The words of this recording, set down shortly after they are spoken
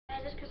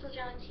this is Crystal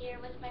Jones here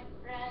with my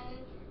friend.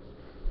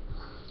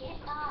 Get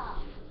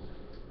up.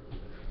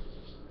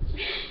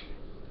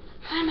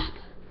 I'm up.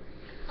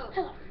 Oh.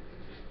 Hello.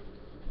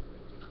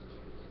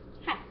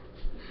 Hi.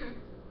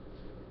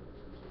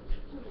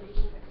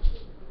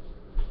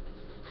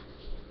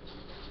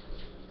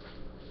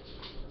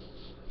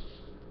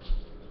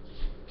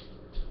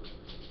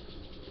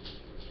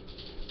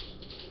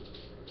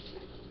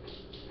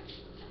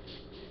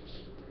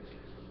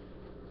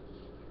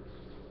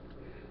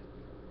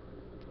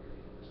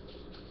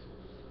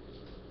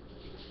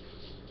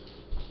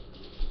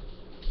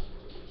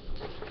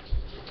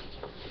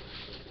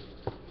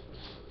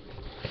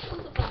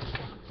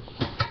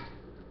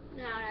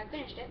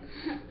 Finished it.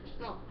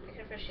 Well,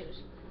 except for shoes.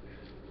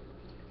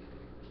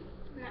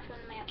 I'm not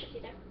showing my outfits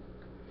either.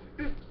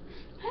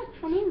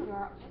 Show me your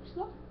outfits,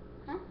 though.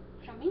 Huh?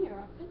 Show me your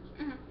outfits.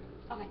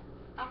 Okay.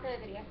 After the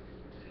video.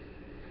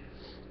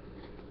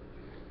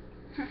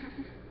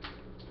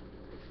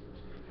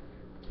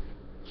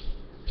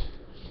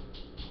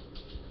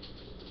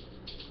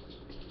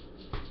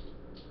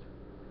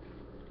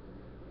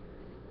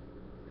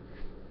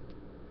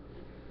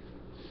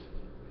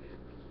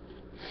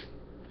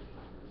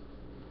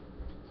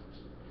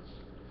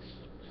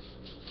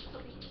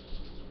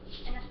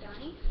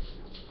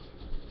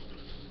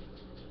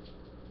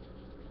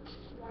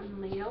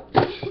 One Leo.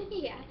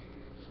 Yeah.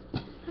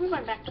 I'm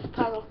going back to the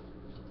puzzle.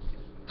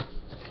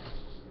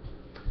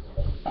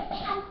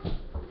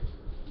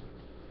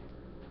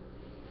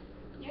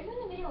 You're doing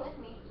the video with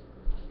me.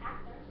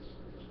 After.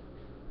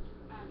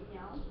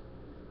 No.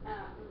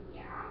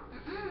 Yeah.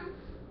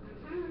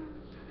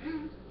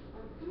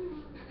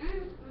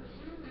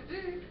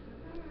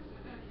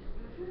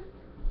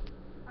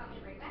 Want me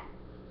to break that?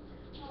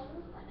 No,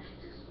 but I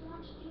just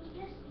want to do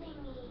this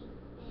thingy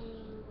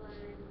thing.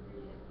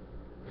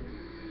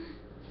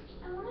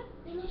 I want to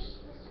finish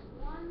this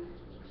one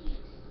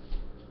piece.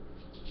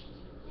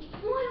 Like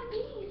one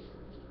piece.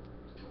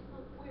 I don't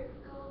know where it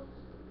goes.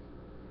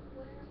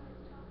 Where am I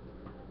talking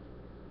about?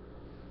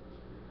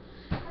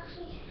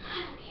 Actually, I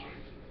don't care.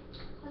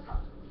 Let's go.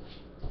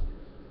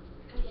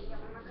 I'm gonna get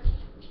my marker.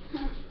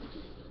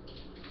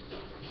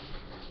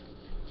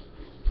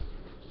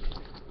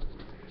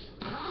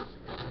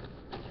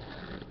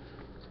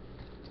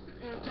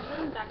 I'm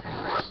putting the backpack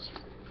first.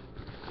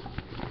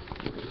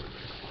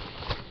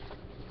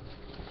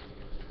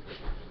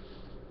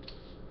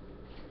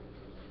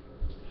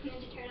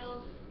 Ninja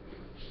Turtles.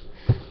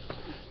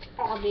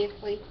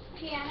 Obviously.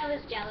 Tiana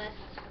was jealous.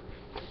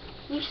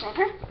 Can you show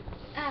her?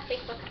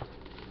 Facebook.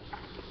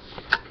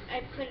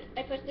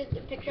 I posted a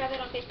picture of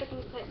it on Facebook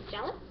and put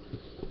jealous.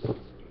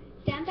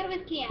 Dan thought it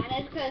was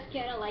Kiana's because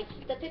Kiana liked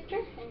the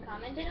picture and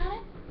commented on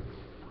it.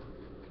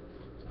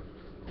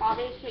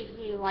 Obviously,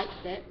 he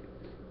likes it.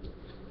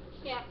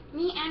 Yeah,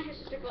 me and her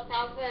sister both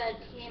have the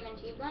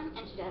TMNT one,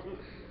 and she doesn't.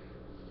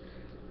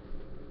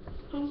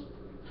 Who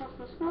has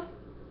this one?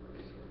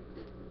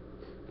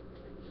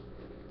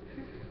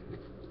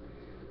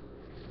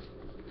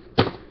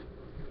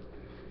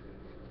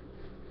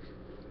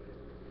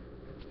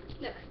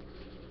 Look.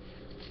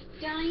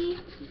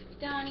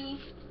 Donnie,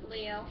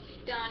 Leo,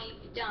 Donnie.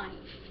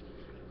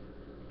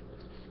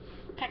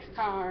 Text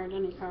card,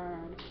 any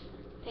card.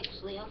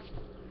 Picks Leo.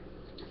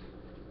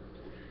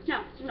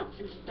 No,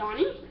 it's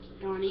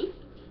Donnie,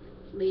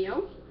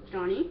 Leo,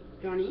 Donnie.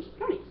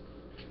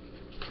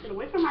 Get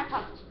away from my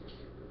puzzles.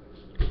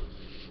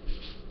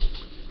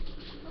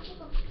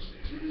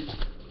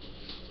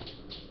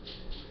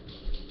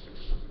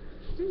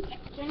 Okay,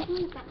 is there anything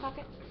in the front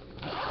pocket?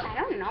 I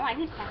don't know, I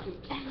didn't check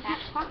that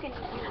pocket.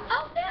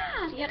 Oh,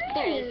 yeah! Yep,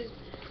 there is.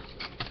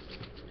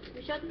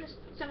 We showed them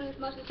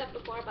most of the stuff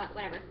before, but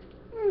whatever.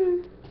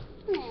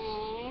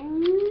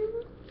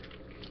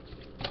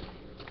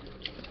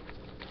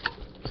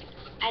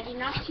 I did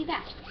not see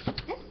that.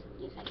 This?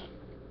 Yes, I did.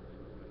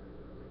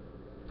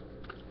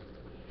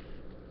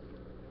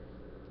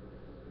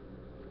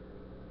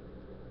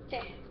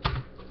 There.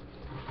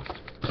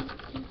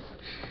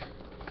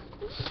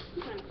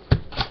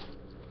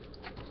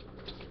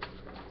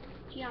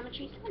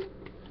 Geometry 7.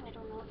 I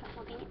don't know if I'm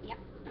holding it. Yep,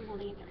 I'm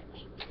holding it the right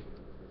way.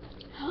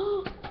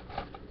 Oh!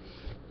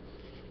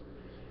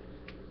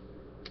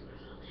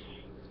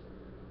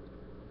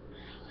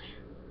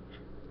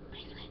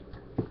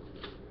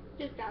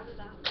 Just bounces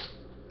off.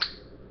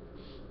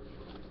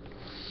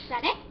 Is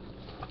that it?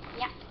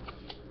 Yeah.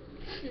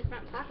 In the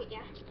front pocket,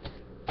 yeah.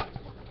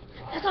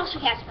 That's all she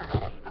has for.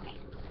 Okay.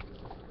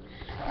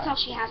 That's all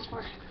she has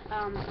for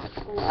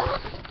school.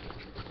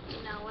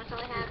 No, that's all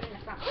I have in the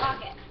front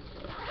pocket.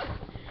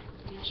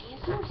 Now she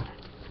has more stuff.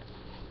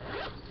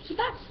 She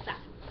got stuff.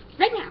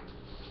 Right now.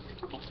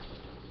 Okay.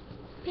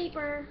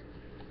 Paper.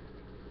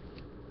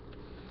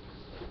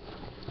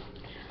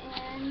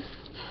 And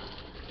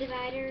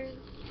dividers.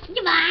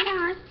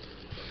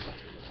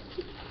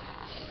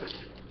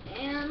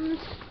 And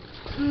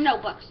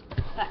notebooks.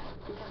 But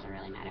it doesn't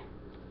really matter.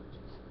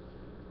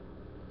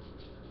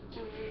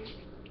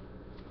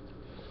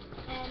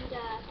 And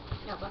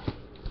notebook.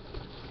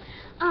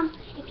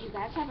 If you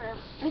guys ever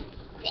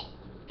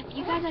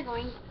guys are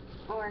going,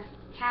 or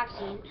have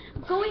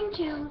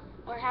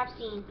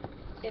seen,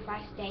 if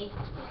I stay,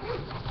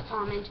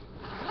 comment,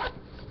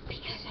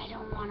 because I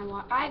don't want to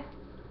watch.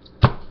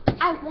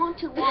 I want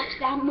to watch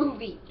that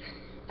movie.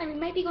 I mean,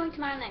 might be going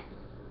tomorrow night.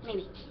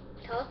 Maybe.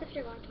 Tell us if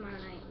you're going tomorrow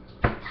night.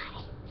 Got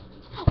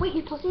it. Wait,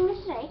 you're posting this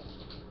today?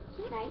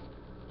 Tonight?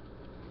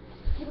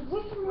 Get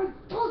away from my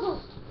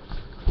puzzles!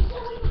 Get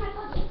away from my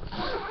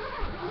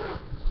puzzles!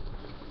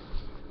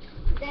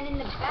 Then in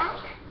the back,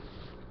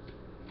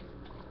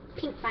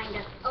 Pink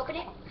binder. open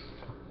it.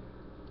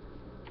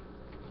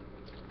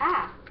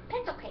 Ah,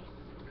 Pencil case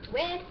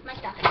with my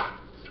stuff in it.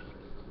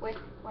 with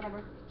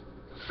whatever.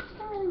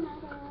 Doesn't really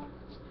matter.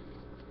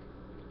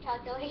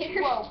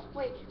 Calculator. Whoa,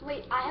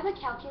 wait, I have a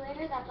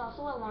calculator that's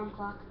also an alarm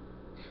clock.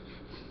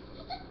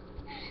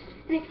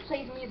 And it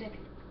plays music.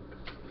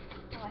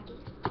 Lucky.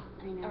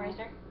 I know.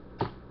 Eraser.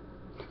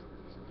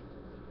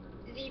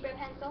 Zebra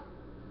pencil.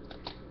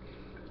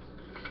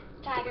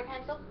 Tiger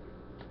pencil.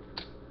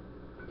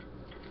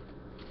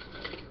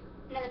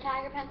 Another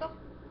tiger pencil.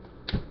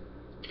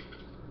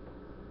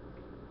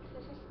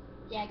 Scissors.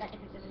 Yeah, I got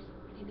different scissors.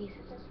 Maybe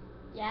scissors.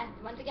 Yeah,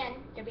 once again,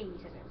 they're baby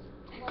scissors.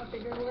 I want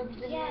bigger ones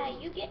than Yeah,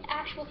 these. you get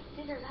actual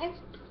scissors. I have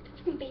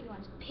some baby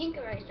ones. Pink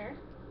eraser.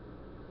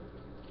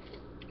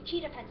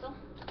 Cheetah pencil.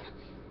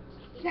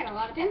 You got a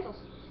lot of pencils.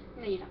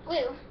 No, you don't.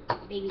 Glue.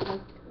 Baby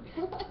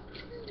glue.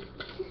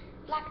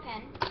 Black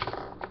pen.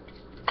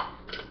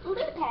 Blue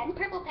pen.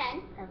 Purple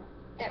pen. Purple.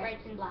 That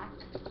writes in black.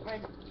 Or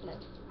is it blue?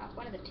 Oh,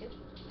 one of the two.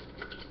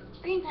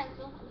 Green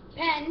pencil.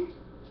 Pen.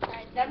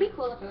 Right, That'd be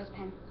cool if it was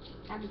pen.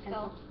 That'd be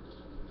pencil.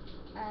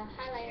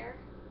 Highlighter.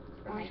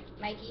 For Orange.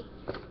 Mikey.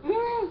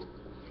 Mm.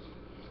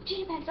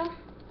 Cheetah pencil.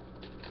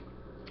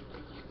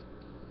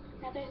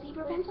 Another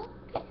zebra pencil?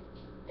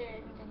 There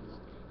isn't pencil.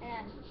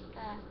 And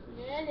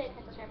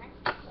pencil sharpener.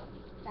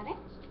 Is that it?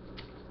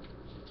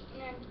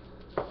 And then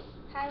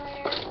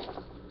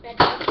highlighter. Red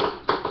pen.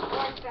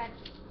 Orange pen.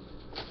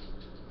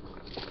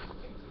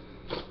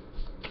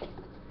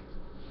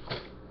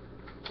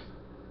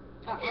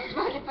 Oh, I was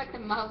about to put the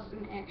mouse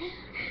in there. I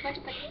was about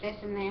to put this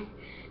in there.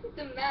 It's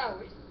a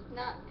mouse,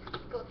 not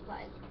school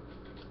supplies.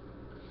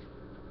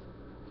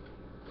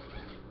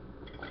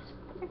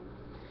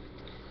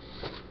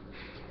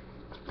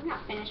 I'm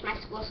not finished my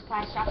school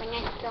supply shopping.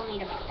 I still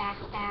need a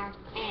backpack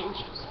and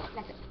shoes.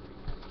 That's it.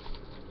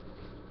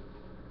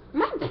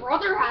 My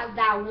brother has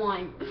that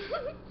one.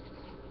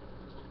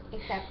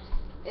 Except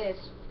it's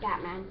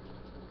Batman.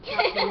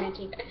 Not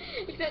TMNT.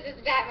 Except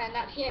it's Batman,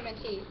 not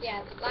TMNT.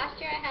 Yeah, last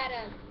year I had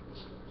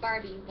a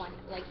Barbie one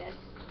like this.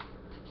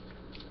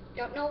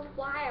 Don't know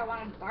why I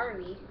wanted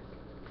Barbie.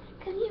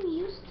 Because you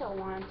used to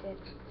want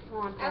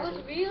I was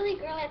Barbie. really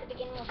girly at the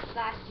beginning of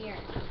last year.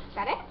 Is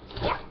that it?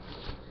 Yeah.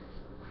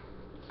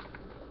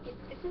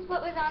 This is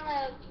what was on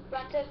the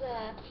front of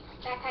the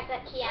backpack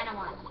that Kiana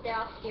wants. They're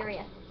all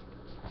serious.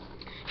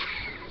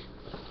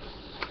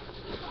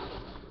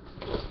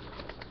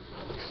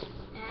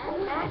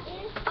 And that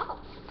is all.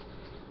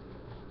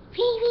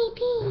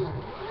 PvP.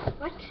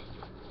 What?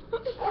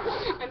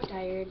 I'm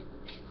tired.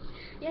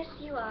 Yes,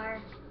 you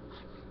are.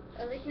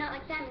 At least not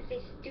like Sam and say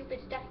stupid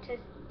stuff to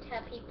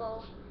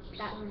people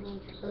that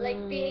like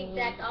the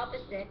exact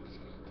opposite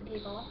to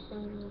people.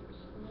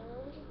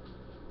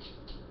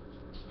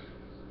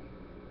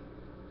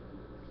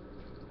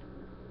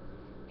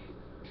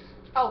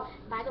 Oh,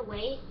 by the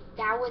way,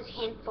 that was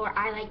hint for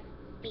I like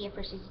Bia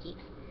versus Steve.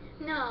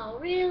 No,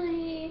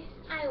 really?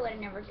 I would have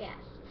never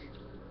guessed.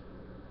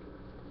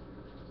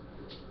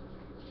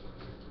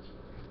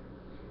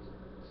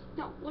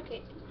 No, look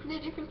it.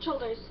 They're different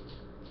shoulders.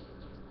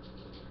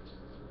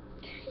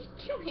 What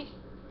are you doing?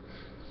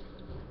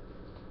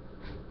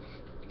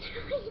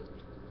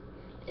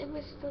 It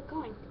was still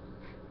going.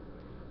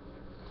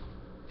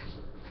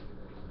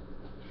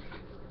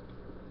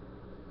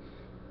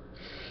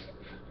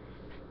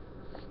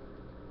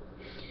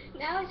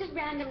 Now it's just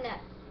randomness.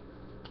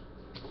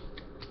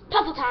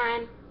 Puzzle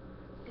time.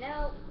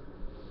 No.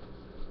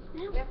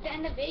 No. We have to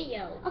end the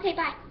video. Okay,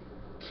 bye.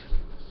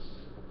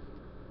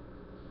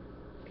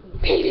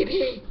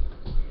 PvP.